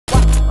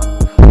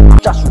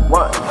What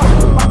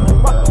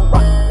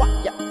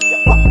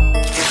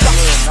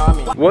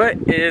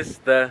is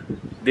the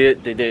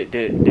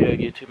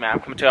YouTube, man? I'm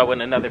coming to y'all with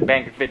another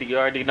banger video. You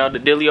already know the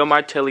dealio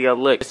martilio.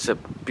 Look, it's a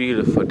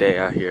beautiful day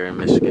out here in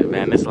Michigan,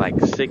 man. It's like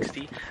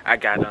 60. I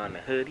got on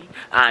a hoodie.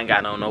 I ain't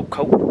got on no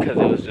coat because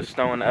it was just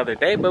snowing the other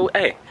day. But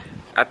hey,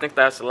 I think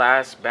that's the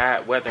last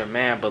bad weather,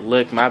 man. But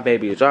look, my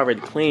baby is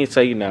already clean,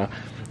 so you know.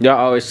 Y'all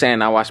always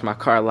saying I wash my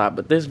car a lot,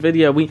 but this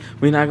video we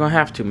not gonna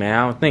have to, man.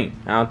 I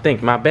don't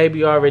think. My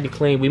baby already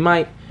clean. We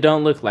might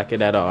don't look like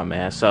it at all,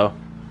 man. So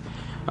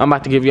I'm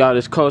about to give y'all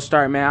this cold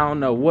start, man. I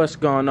don't know what's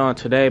going on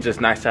today. It's just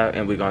nice out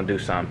and we gonna do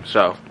something.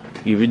 So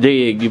you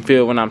dig, you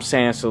feel what I'm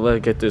saying? So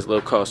let's get this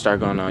little cold start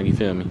going on, you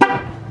feel me?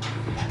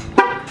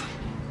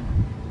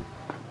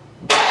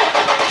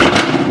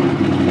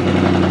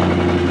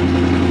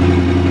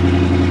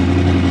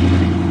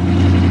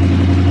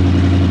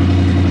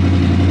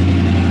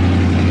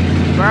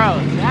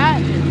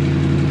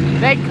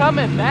 They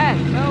coming back,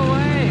 no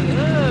way.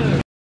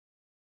 Ugh.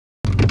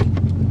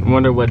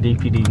 Wonder what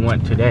DPD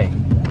want today.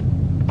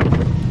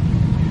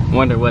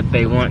 Wonder what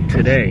they want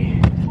today.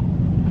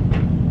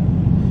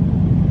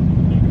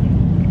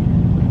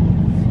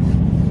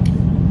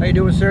 How you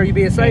doing, sir? You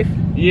being safe?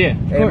 Yeah.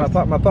 Hey,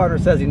 my partner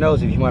says he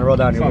knows if you want to roll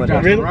down your window.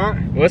 Really?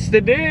 What's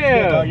the deal?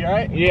 Yeah, you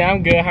alright? Yeah,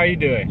 I'm good. How you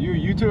doing? You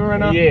YouTuber right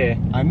now? Yeah.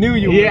 I knew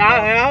you were. Yeah,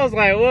 I was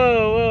like,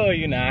 whoa,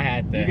 you know, I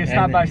had to. You get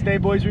stopped by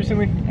State Boys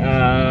recently?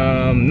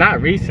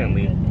 Not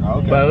recently. Oh,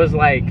 okay. But it was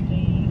like,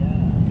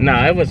 no,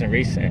 it wasn't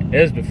recent. It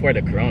was before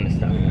the Corona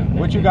stuff. Yeah.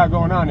 What you got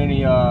going on?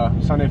 Any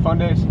Sunday fun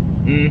days?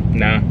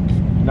 No.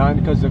 Not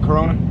because of the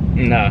Corona?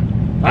 No.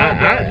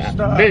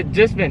 I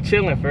just been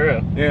chilling for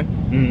real. Yeah.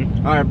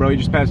 Mm-hmm. All right, bro. You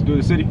just passed through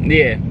the city.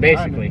 Yeah,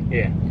 basically. Right,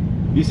 yeah.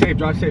 Be safe.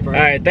 Drive safe. All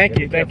right. Thank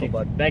you. Careful,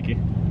 bud. Thank you.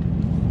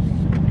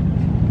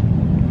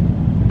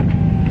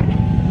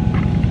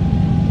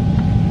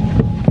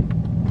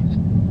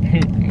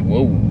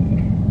 Whoa.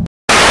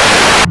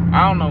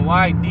 I don't know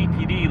why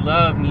DPD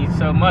love me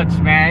so much,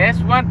 man. That's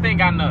one thing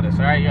I noticed,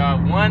 right,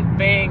 y'all? One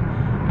thing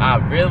I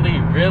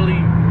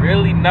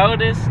really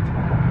noticed.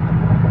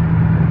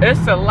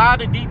 It's a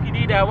lot of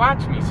DPD that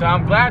watch me, so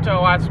I'm glad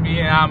y'all watch me,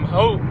 and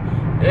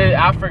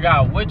I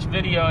forgot which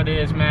video it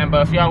is, man,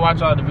 but if y'all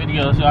watch all the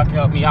videos, y'all can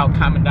help me out,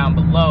 comment down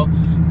below.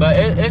 But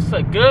it's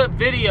a good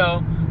video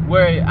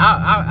where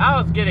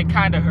I was getting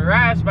kind of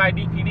harassed by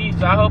DPD,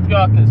 so I hope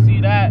y'all can see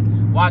that,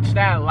 watch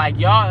that. Like,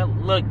 y'all,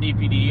 look,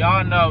 DPD,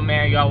 y'all know,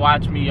 man, y'all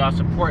watch me, y'all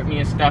support me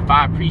and stuff.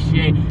 I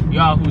appreciate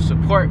y'all who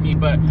support me,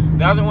 but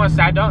the other ones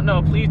I don't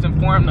know, please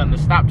inform them to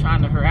stop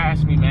trying to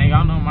harass me, man.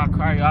 Y'all know my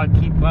car, y'all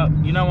keep up,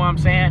 you know what I'm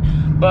saying?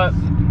 But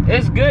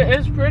it's good,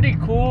 it's pretty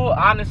cool,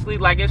 honestly.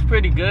 Like, it's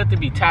pretty good to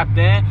be tapped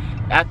in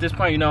at this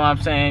point, you know what I'm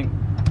saying?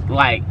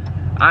 Like,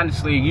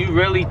 honestly, you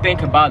really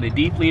think about it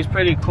deeply. It's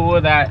pretty cool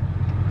that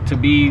to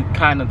be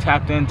kind of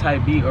tapped in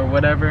type beat or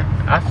whatever.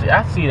 I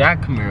see that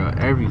Camaro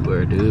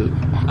everywhere, dude.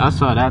 I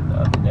saw that the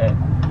other day.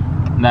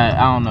 That,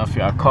 I don't know if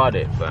y'all caught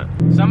it, but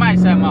somebody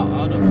said my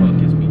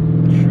autofocus be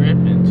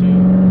tripping too.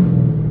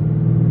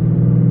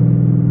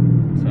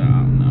 So I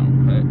don't know,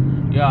 but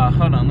y'all,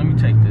 hold on, let me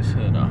take this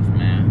hood off,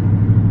 man.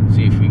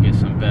 See if we get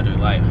some better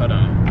light. Hold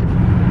on,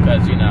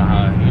 cause you know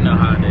how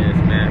it is,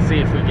 man. See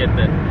if we get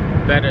the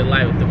better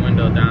light with the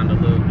window down a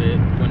little bit,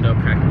 window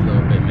cracked a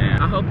little bit, man.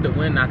 I hope the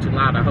wind not too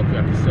loud. I hope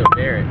y'all can still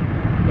bear it.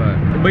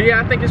 But yeah,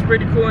 I think it's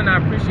pretty cool, and I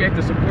appreciate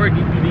the support,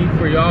 DPD,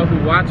 for y'all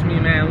who watch me,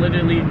 man.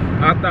 Literally,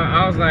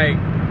 I was like,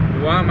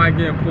 why am I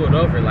getting pulled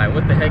over? Like,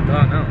 what the heck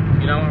going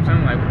on? You know what I'm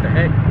saying? Like, what the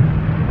heck?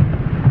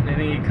 And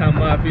then he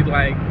come up, he's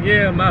like,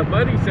 yeah, my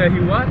buddy said he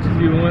watches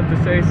you and wanted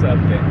to say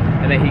something.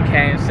 And then he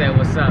came and said,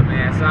 what's up,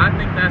 man? So I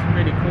think that's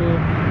pretty cool.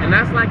 And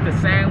that's like the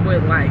same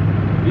with, like,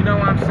 you know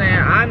what I'm saying?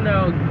 I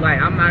know, like,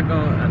 I'm not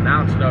gonna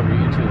announce it over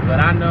YouTube, but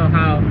I know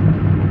how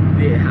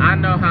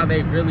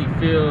they really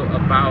feel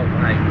about,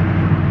 like,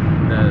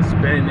 the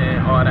spinning,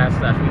 all that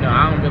stuff. You know,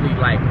 I don't really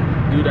like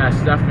do that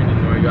stuff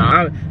anymore,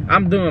 y'all.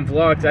 I'm doing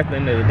vlogs at the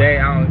end of the day.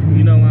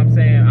 You know what I'm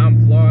saying? I'm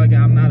vlogging.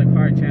 I'm not a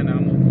car channel.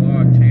 I'm a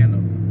vlog channel.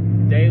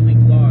 Daily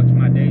vlogs,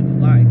 my daily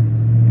life,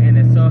 and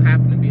it so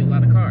happened to be a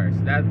lot of cars.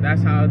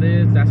 That's how it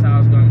is. That's how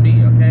it's gonna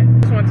be. Okay.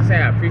 Just want to say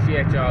I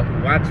appreciate y'all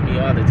who watch me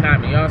all the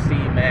time, and y'all see,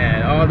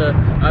 man, all the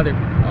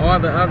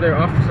other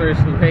officers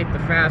who hate the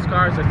fast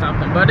cars or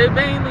something. But it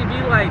mainly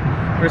be like,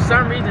 for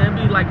some reason, it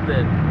be like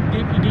the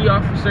DPD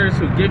officers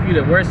who give you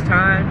the worst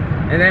time,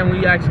 and then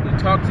when you actually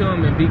talk to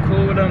them and be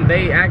cool with them,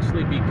 they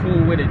actually be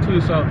cool with it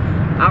too. So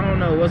I don't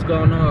know what's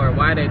going on or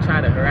why they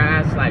try to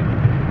harass like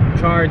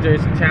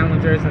Chargers and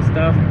Challengers and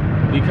stuff,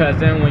 because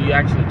then when you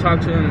actually talk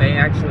to them, they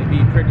actually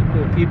be pretty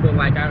cool people.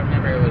 Like, I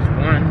remember it was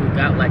one who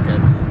got like a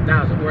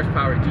 1,000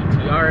 horsepower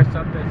GTR or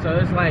something. So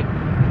it's like,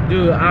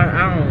 dude,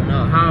 I don't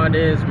know how it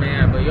is,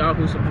 man, but y'all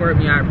who support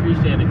me, I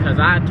appreciate it, because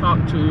I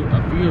talked to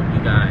a few of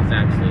you guys,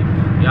 actually.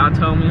 Y'all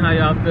told me how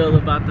y'all feel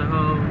about the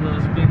whole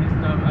little spinning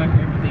stuff,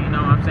 everything, you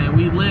know what I'm saying?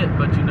 We lit,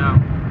 but you know,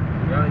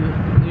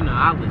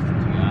 I listen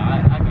to y'all.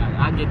 I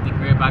I get the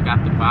grip, I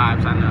got the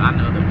vibes, I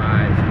know the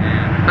vibes,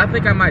 man. I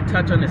think I might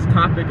touch on this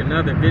topic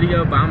another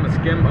video, but I'm gonna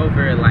skim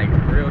over it like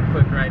real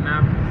quick right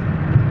now.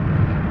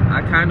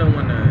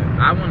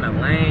 I wanna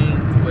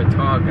lane with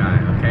tall guy,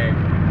 okay?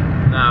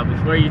 Now,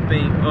 before you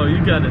think, oh,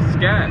 you got a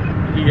scat,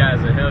 you guys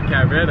a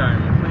Hellcat Red Eye,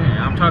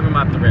 man. I'm talking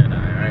about the Red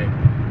Eye, right?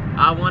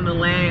 I wanna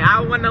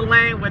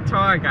lane with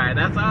tall guy.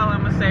 That's all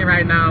I'm gonna say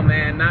right now,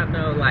 man. Not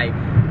no like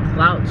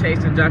clout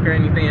chasing junk or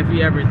anything.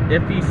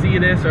 If he see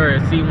this or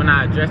see when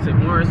I address it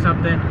more or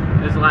something,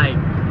 it's like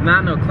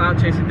not no clout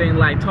chasing thing.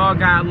 Like, tall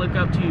guy, I look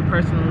up to you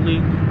personally,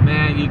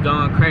 man. You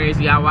going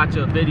crazy. I watch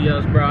your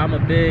videos, bro. I'm a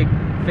big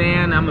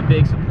fan, I'm a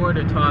big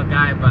supporter, tall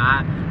guy, but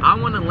I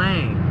want to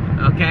lane,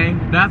 okay?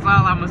 That's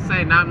all I'm gonna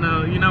say. Not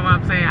no, you know what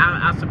I'm saying?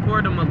 I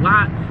support him a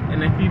lot,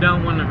 and if he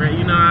don't want to,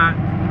 you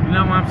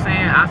know what I'm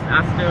saying? I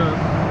still,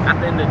 at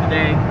the end of the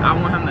day, I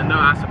want him to know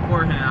I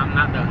support him. I'm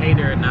not no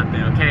hater or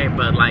nothing, okay?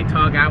 But like,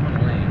 tall guy, I want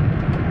to lane.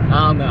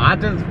 I don't know. I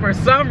just, for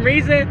some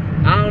reason,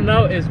 I don't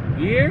know. It's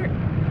weird.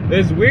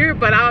 It's weird,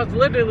 but I was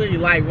literally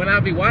like, when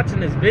I be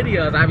watching his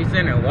videos, I be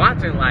sitting there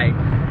watching like,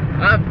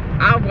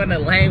 I want to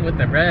lane with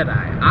the Red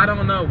Eye. I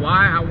don't know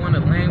why I want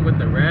to lane with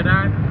the Red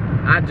Eye.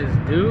 I just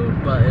do,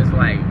 but it's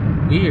like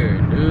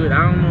weird, dude.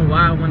 I don't know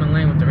why I want to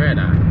lane with the Red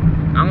Eye.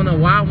 I don't know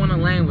why I want to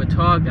lane with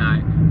tall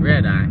guy,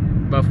 Red Eye.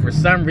 But for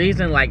some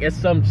reason, like, it's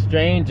some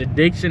strange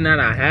addiction that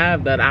I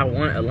have that I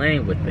want to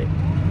lane with it.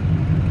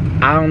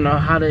 I don't know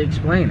how to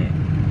explain it.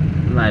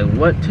 Like,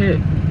 what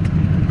tip?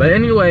 But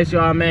anyways,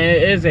 y'all, man,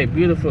 it is a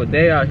beautiful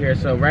day out here.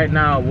 So right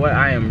now, what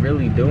I am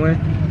really doing,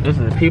 this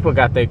is people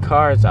got their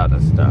cars out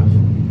and stuff.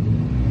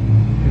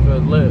 People,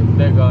 look,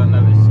 there go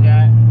another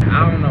scat.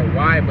 I don't know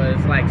why, but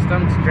it's like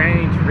some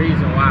strange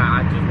reason why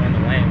I just want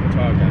to lane with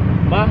tall guy.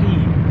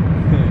 Mahi.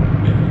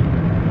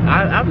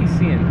 I be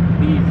seeing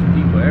these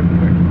people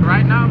everywhere.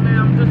 Right now, man,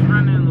 I'm just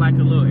running like a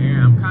little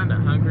errand. I'm kind of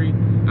hungry.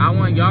 I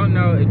want y'all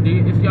know,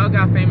 if y'all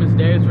got famous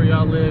days where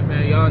y'all live,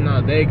 man, y'all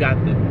know they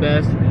got the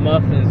best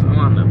muffins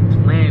on the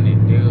planet,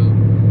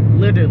 dude.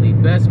 Literally,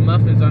 best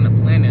muffins on the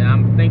planet.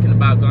 I'm thinking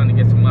about going to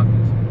get some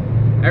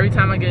muffins. Every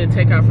time I get a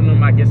takeout from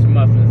them, I get some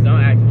muffins. Don't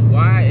ask me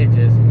why.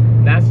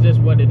 That's just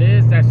what it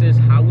is. That's just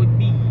how it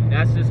be.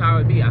 That's just how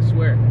it be. I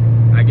swear.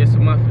 I get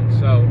some muffins.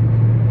 So,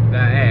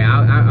 hey,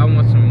 I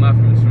want some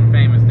muffins from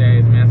famous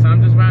days, man. So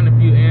I'm just running a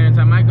few errands.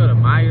 I might go to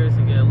Myers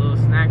and get a little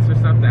snacks or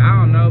something. I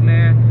don't know,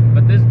 man.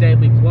 But this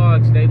daily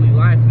vlogs, daily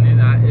life, and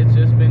it's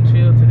just been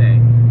chill today.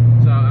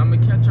 So I'm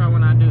gonna catch y'all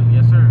when I do.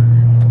 Yes, sir.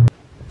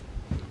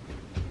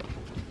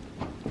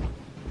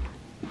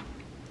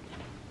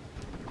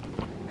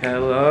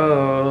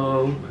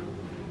 Hello,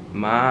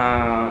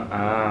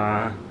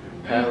 Ma.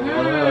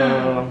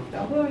 Hello.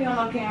 Don't put me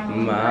on camera.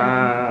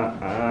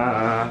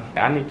 Ma.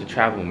 I need to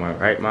travel more,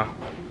 right, Ma?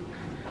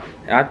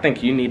 I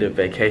think you need a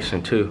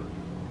vacation too.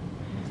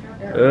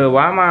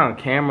 Why am I on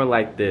camera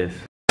like this?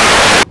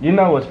 You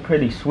know what's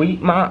pretty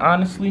sweet, Ma,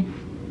 honestly?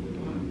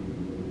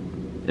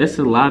 There's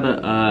a lot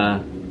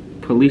of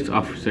police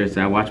officers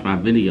that watch my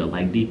video,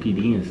 like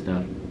DPD and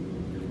stuff.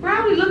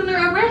 Probably looking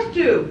to arrest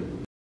you.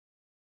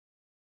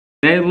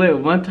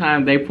 One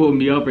time they pulled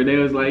me over. They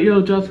was like,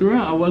 yo, just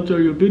around, I watch all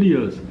your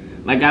videos.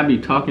 Like, I be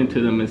talking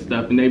to them and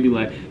stuff, and they be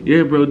like,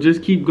 yeah, bro,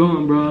 just keep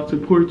going, bro. I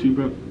support you,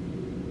 bro.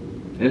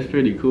 That's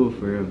pretty cool,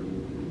 for real.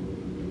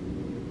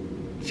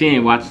 She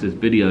ain't watched this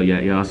video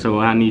yet, y'all. So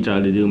what I need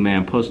y'all to do,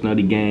 man, post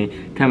Noti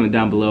Gang, comment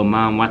down below.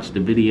 Mom, watch the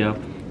video,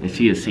 and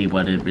she'll see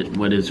what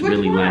it's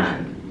really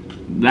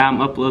like. That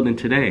I'm uploading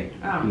today.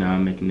 Oh. You know,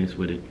 I'm making this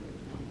with it.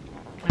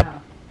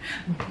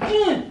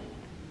 Oh.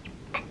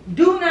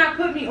 Do not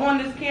put me on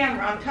this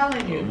camera, I'm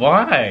telling you.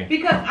 Why?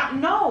 Because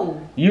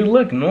no. You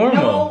look normal.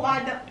 No, I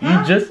don't.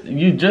 Huh?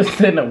 You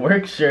just in a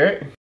work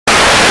shirt.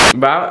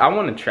 But I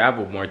want to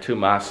travel more too,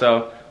 Ma.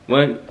 So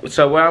what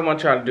I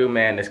want y'all to do,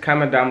 man, is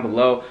comment down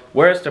below.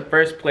 Where's the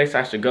first place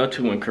I should go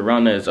to when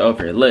Corona is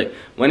over? Look,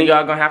 one of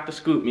y'all gonna have to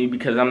scoop me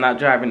because I'm not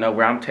driving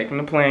nowhere. I'm taking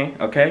the plane,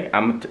 okay?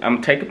 I'm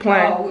taking a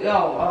plane.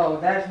 Oh,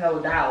 that's no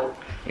doubt.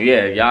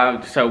 Yeah,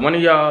 y'all. So one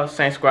of y'all,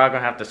 Saint Squad,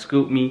 gonna have to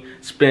scoop me,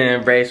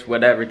 spin, race,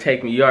 whatever,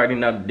 take me. You already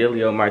know the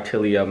dealio,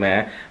 Martilio,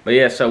 man. But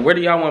yeah, so where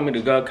do y'all want me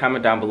to go?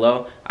 Comment down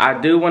below. I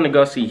do want to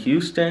go see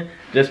Houston,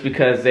 just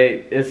because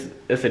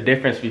it's a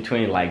difference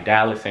between like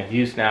Dallas and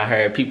Houston. I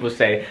heard people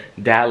say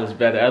Dallas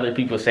better, other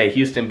people say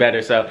Houston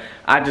better. So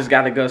I just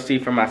gotta go see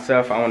for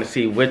myself. I want to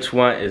see which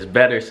one is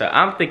better. So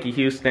I'm thinking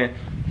Houston.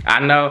 I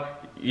know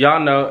y'all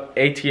know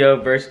ATO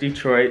versus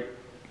Detroit.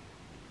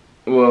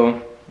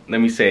 Well, let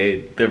me say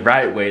it the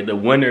right way, the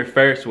winner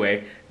first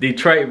way.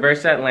 Detroit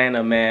versus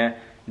Atlanta, man.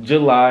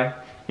 July.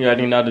 You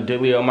already know the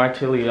dealio,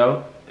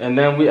 Martilio. And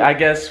then I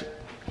guess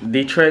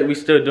Detroit, we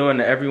still doing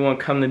the everyone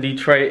come to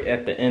Detroit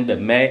at the end of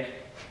May.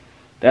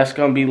 That's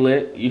gonna be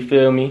lit, you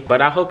feel me?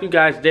 But I hope you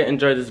guys did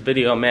enjoy this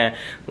video, man.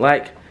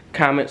 Like,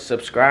 comment,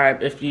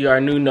 subscribe. If you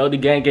are new, Noti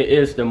Gang, it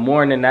is the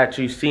morning that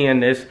you seeing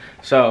this.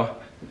 So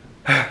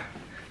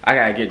I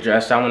gotta get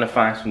dressed. I wanna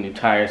find some new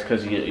tires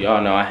because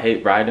y'all know I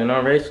hate riding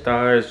on race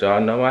stars.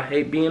 Y'all know I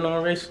hate being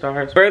on race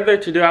stars. Further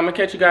to do, I'm gonna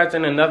catch you guys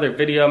in another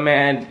video,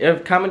 man.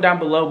 Comment down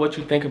below what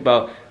you think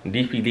about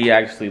DPD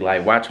actually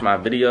like watch my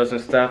videos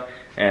and stuff.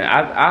 And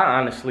I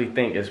honestly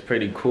think it's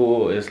pretty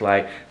cool. It's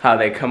like how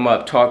they come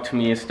up, talk to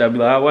me and stuff. Be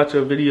like, I watch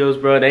your videos,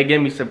 bro. They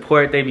give me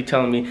support. They be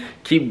telling me,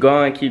 keep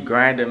going, keep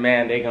grinding,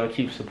 man. They gonna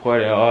keep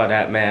supporting all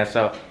that, man.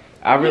 So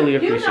I really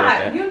appreciate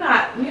that. You're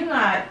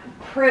not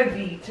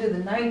privy to the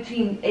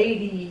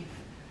 1980s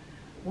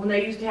when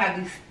they used to have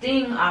these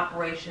sting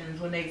operations,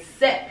 when they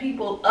set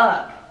people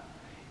up.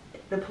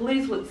 The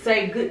police would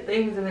say good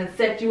things and then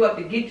set you up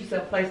to get you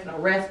someplace and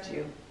arrest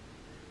you.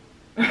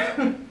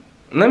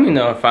 Let me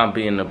know if I'm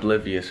being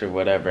oblivious or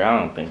whatever. I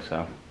don't think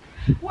so.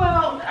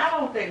 Well, I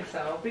don't think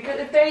so, because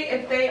if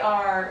they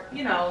are,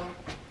 you know,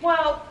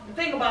 well, the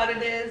thing about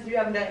it is you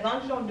haven't done, as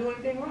long as you don't do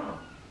anything wrong.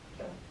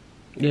 So.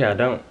 Yeah, I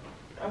don't.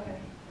 Okay.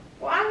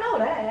 Well, I know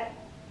that.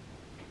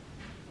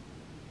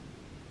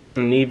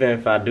 And even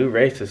if I do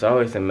race, it's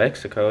always in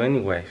Mexico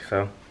anyway,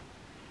 so.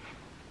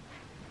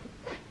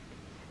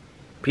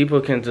 People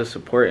can just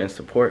support,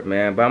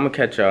 man. But I'm gonna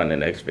catch y'all in the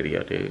next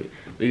video, dude.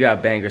 We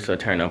got bangers, so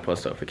turn on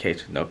post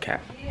notifications, no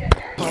cap.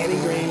 Getting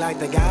green like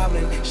the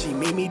goblin. She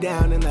meet me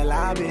down in the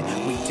lobby.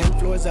 We 10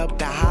 floors up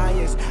the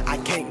highest. I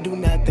can't do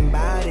nothing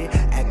about it.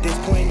 At this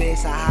point,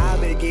 it's a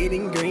hobby.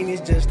 Getting green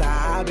is just a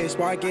hobby.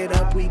 Spark it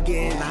up, we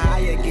getting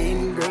higher.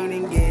 Getting green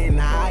and getting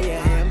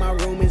higher. And my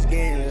room is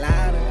getting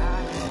louder.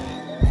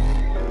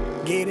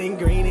 Getting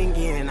green and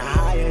getting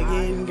higher.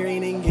 Getting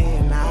green and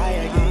getting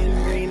higher.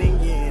 Getting green and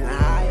getting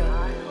higher.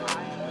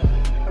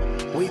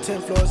 We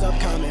 10 floors up,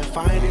 come and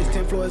find us.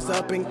 10 floors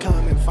up and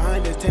come and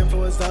find us. 10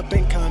 floors up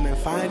and come and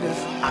find us.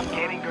 I'm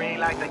getting green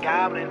like the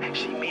goblin.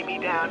 She meet me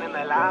down in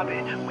the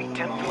lobby. We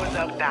 10 floors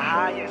up the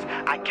highest.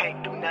 I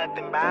can't do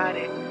nothing about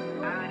it.